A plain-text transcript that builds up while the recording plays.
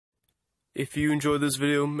If you enjoyed this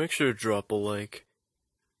video, make sure to drop a like.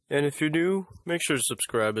 And if you're new, make sure to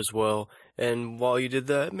subscribe as well. And while you did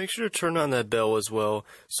that, make sure to turn on that bell as well,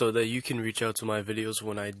 so that you can reach out to my videos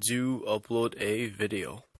when I do upload a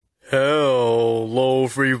video. Hello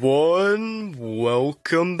everyone,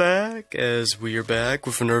 welcome back, as we are back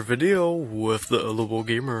with another video with the Lobo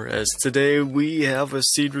Gamer, as today we have a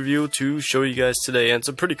seed review to show you guys today, and it's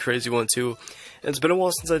a pretty crazy one too. And it's been a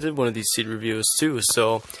while since I did one of these seed reviews too,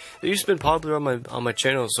 so they've just been popular on my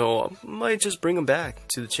channel, so I might just bring them back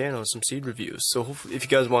to the channel, some seed reviews. So hopefully, if you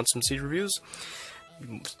guys want some seed reviews,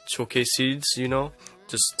 showcase seeds, you know,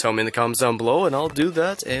 just tell me in the comments down below and I'll do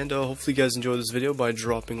that. And hopefully you guys enjoy this video by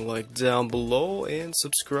dropping a like down below and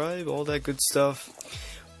subscribe, all that good stuff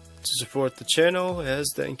to support the channel,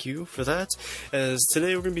 as thank you for that. As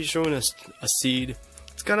today we're going to be showing us a seed.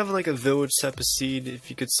 It's kind of like a village type of seed, if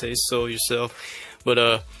you could say so yourself, but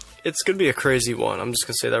it's going to be a crazy one. I'm just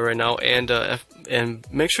going to say that right now. And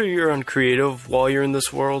make sure you're on creative while you're in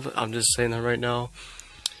this world. I'm just saying that right now.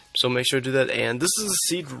 So make sure to do that. And this is a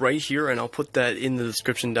seed right here, and I'll put that in the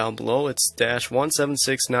description down below. It's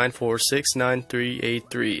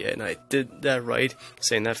 -17694699383, and I did that right,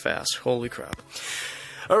 saying that fast. Holy crap.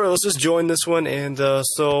 Alright, let's just join this one. And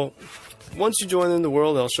so once you join in the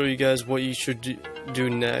world, I'll show you guys what you should do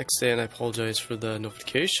next. And I apologize for the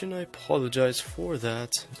notification. I apologize for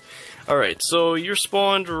that. Alright, so you're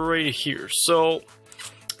spawned right here. So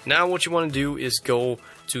now what you want to do is go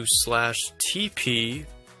to /TP.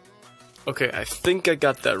 Okay, I think I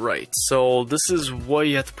got that right. So this is what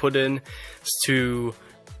you have to put in to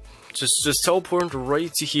just teleport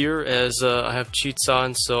right to here, as I have cheats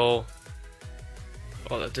on. So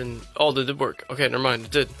that did work. Okay, never mind,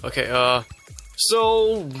 it did. Okay,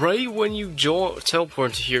 so right when you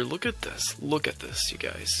teleport to here, look at this, you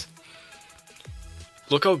guys.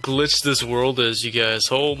 Look how glitched this world is, you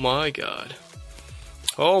guys. Oh my god.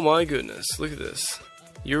 Oh my goodness, look at this.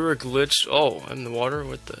 You're a glitch. Oh, I'm in the water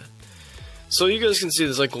with the... So you guys can see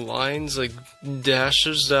there's like lines, like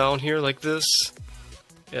dashes down here like this.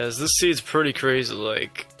 Yes, this seed's pretty crazy.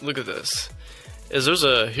 Like, look at this. Here's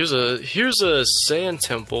a sand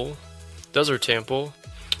temple, desert temple.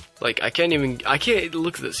 Like I can't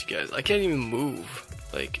look at this, you guys. I can't even move.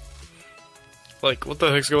 Like what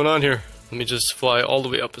the heck's going on here? Let me just fly all the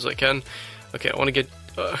way up as I can. Okay, I want to get.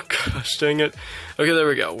 Gosh dang it. Okay, there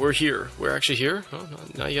we go. We're here. We're actually here. Oh,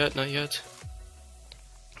 not yet. Not yet.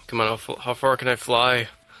 Come on, how far can I fly?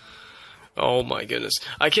 Oh my goodness.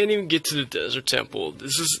 I can't even get to the desert temple.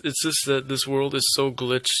 It's just that this world is so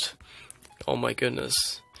glitched. Oh my goodness.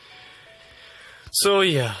 So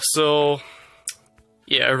yeah,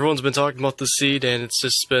 everyone's been talking about the seed, and it's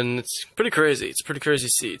pretty crazy. It's a pretty crazy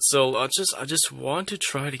seed. So I just want to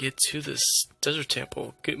try to get to this desert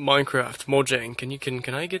temple. Get Minecraft, Mojang.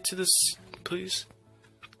 Can I get to this, please?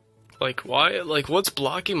 Like, why? Like, what's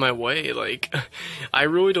blocking my way? Like, I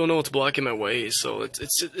really don't know what's blocking my way. So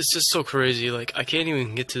it's just so crazy. Like, I can't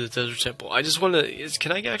even get to the desert temple. I just want to.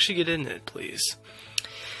 Can I actually get in it, please?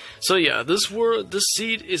 So yeah, this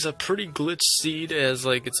seed is a pretty glitched seed, as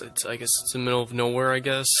like it's I guess it's in the middle of nowhere, I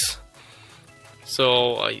guess.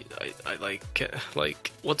 So I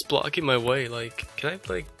like what's blocking my way? Like, can I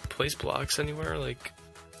like place blocks anywhere? Like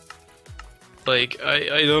I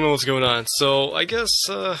don't know what's going on. So I guess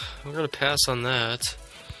we're gonna pass on that.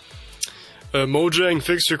 Mojang,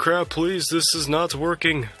 fix your crap, please. This is not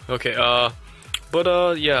working. Okay.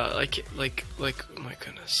 But yeah, I can't, like, oh my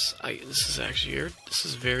goodness, this is actually weird. This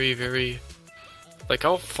is very, very, like,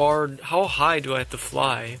 how high do I have to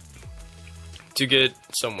fly to get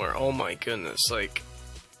somewhere? Oh my goodness, like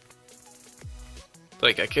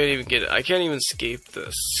I can't even get it. I can't even escape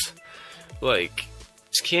this. Like,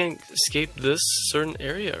 just can't escape this certain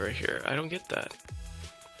area right here. I don't get that.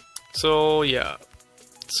 So yeah,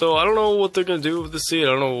 so I don't know what they're gonna do with the seed. I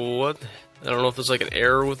don't know if there's like an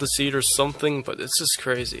error with the seed or something, but it's just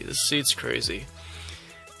crazy. This seed's crazy.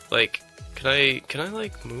 Like, can I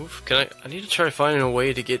like move? I need to try finding a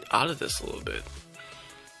way to get out of this a little bit.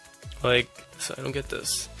 Like, so I don't get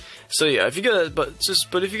this. So yeah, if you guys, but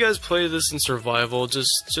if you guys play this in survival,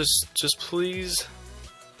 just please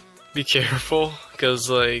be careful, because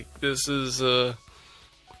like this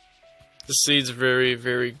seed's very,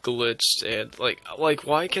 very glitched, and like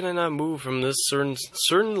why can I not move from this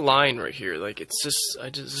certain line right here? Like, it's just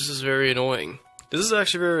this is very annoying. This is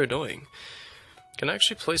actually very annoying. Can I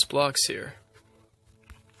actually place blocks here?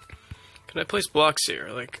 Can I place blocks here?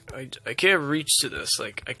 Like, I can't reach to this.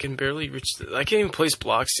 Like, I can barely reach to this. I can't even place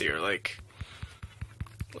blocks here. Like,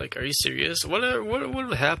 are you serious? What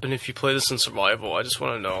would happen if you play this in survival? I just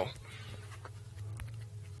want to know.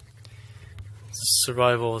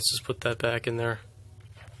 survival. Let's just put that back in there.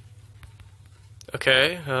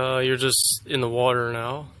 Okay, you're just in the water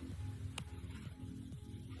now.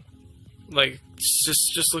 Like,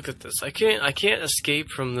 just look at this. I can't escape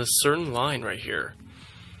from this certain line right here.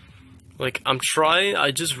 Like, I'm trying.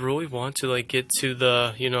 I just really want to like get to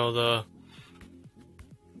the, you know,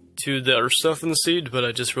 to the other stuff in the seed, but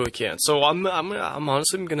I just really can't. So I'm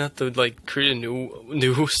honestly gonna have to like create a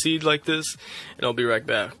new seed like this, and I'll be right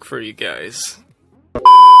back for you guys.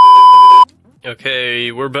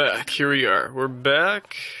 Okay, we're back. Here we are. We're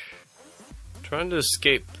back. Trying to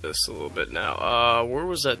escape this a little bit now. Where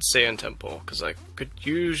was that sand temple? Because I could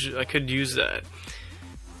use that.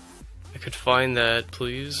 I could find that,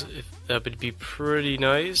 please. If that would be pretty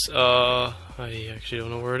nice. I actually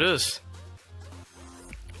don't know where it is.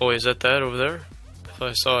 Oh, is that over there? If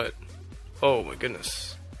I saw it. Oh my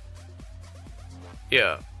goodness.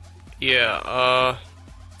 Yeah. Yeah,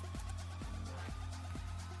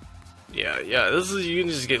 this is, you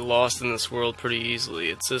can just get lost in this world pretty easily.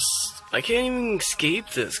 It's just, I can't even escape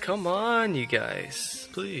this. Come on, you guys,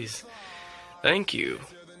 please. Thank you,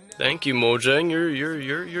 Mojang.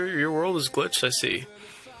 Your world is glitched, I see.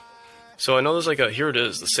 So I know there's like a, here it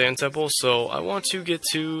is, the sand temple. So I want to get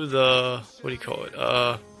to the, what do you call it?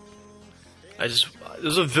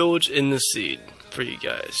 There's a village in the seed for you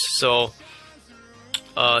guys. So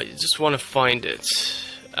you just want to find it.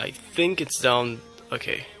 I think it's down.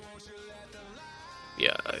 Okay.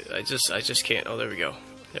 Yeah, I just can't. Oh, there we go.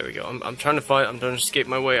 I'm trying to escape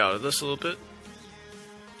my way out of this a little bit.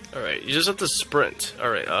 Alright, you just have to sprint.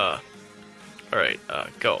 Alright,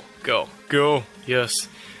 go. Yes.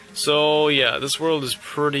 So, yeah, this world is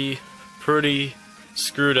pretty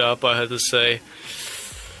screwed up, I had to say.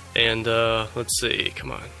 And, let's see.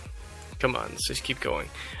 Come on. Let's just keep going.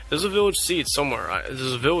 There's a village seed somewhere.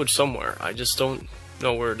 I just don't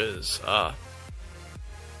know where it is.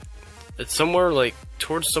 It's somewhere like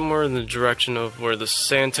towards somewhere in the direction of where the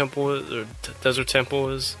sand temple is, or desert temple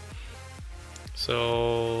is.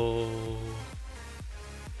 So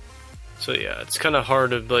yeah, it's kind of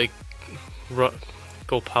hard to like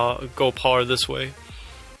go power this way.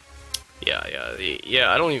 Yeah.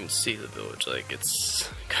 I don't even see the village. Like it's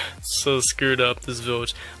so screwed up, this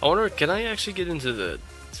village. I wonder, can I actually get into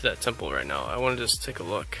that temple right now? I want to just take a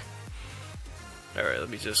look. All right, let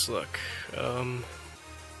me just look.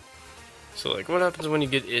 So like, what happens when you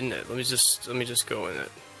get in it? Let me just go in it.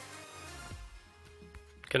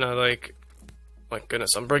 Can I like? My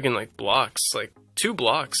goodness, I'm breaking like blocks, like 2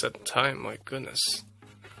 blocks at a time. My goodness.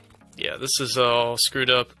 Yeah, this is all screwed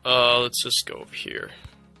up. Let's just go over here.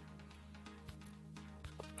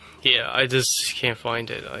 Yeah, I just can't find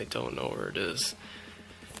it. I don't know where it is.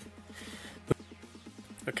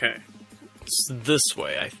 Okay, it's this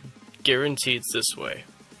way. I guarantee it's this way.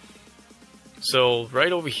 So,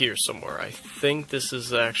 right over here somewhere. I think this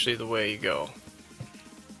is actually the way you go.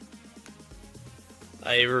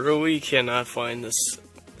 I really cannot find this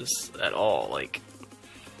at all. Like,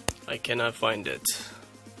 I cannot find it.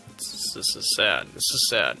 This is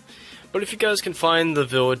sad. But if you guys can find the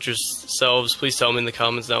village yourselves, please tell me in the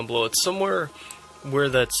comments down below. It's somewhere where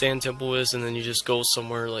that sand temple is, and then you just go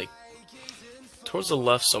somewhere like towards the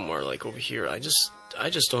left somewhere, like over here. I just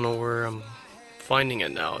don't know where I'm finding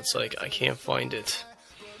it now. It's like I can't find it.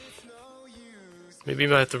 Maybe I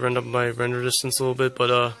might have to run up my render distance a little bit,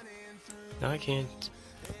 but no, I can't.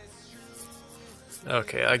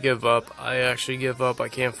 Okay, I give up. I actually give up. I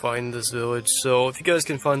can't find this village. So if you guys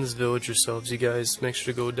can find this village yourselves, you guys make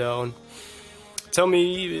sure to go down. Tell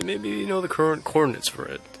me, maybe you know the current coordinates for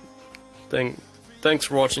it. Thanks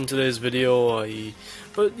for watching today's video.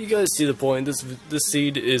 But you guys see the point. This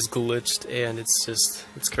seed is glitched, and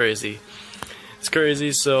it's crazy. It's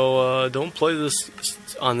crazy. So don't play this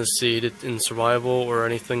on the seed in survival or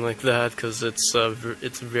anything like that, because it's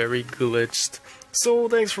very glitched. So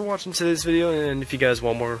thanks for watching today's video, and if you guys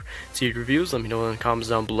want more seed reviews, let me know in the comments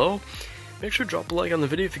down below. Make sure to drop a like on the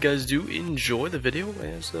video if you guys do enjoy the video,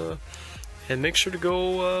 and make sure to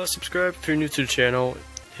go subscribe if you're new to the channel.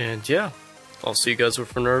 And yeah, I'll see you guys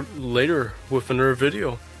later with another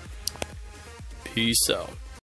video. Peace out.